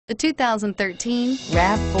The 2013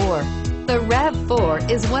 RAV4. The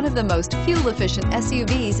RAV4 is one of the most fuel-efficient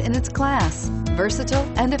SUVs in its class. Versatile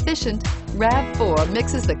and efficient, RAV4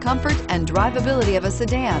 mixes the comfort and drivability of a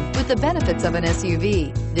sedan with the benefits of an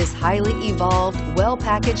SUV. This highly evolved,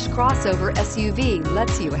 well-packaged crossover SUV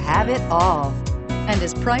lets you have it all and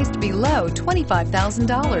is priced below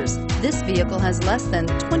 $25,000. This vehicle has less than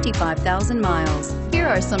 25,000 miles. Here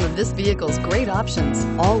are some of this vehicle's great options: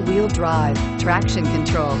 all-wheel drive, traction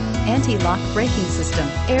control, anti-lock braking system,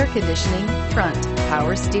 air conditioning, front,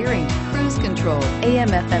 power steering, cruise control,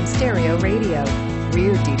 AM/FM stereo radio,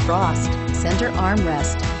 rear defrost, center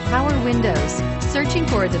armrest, power windows. Searching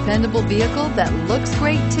for a dependable vehicle that looks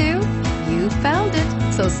great too? You found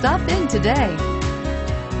it, so stop in today.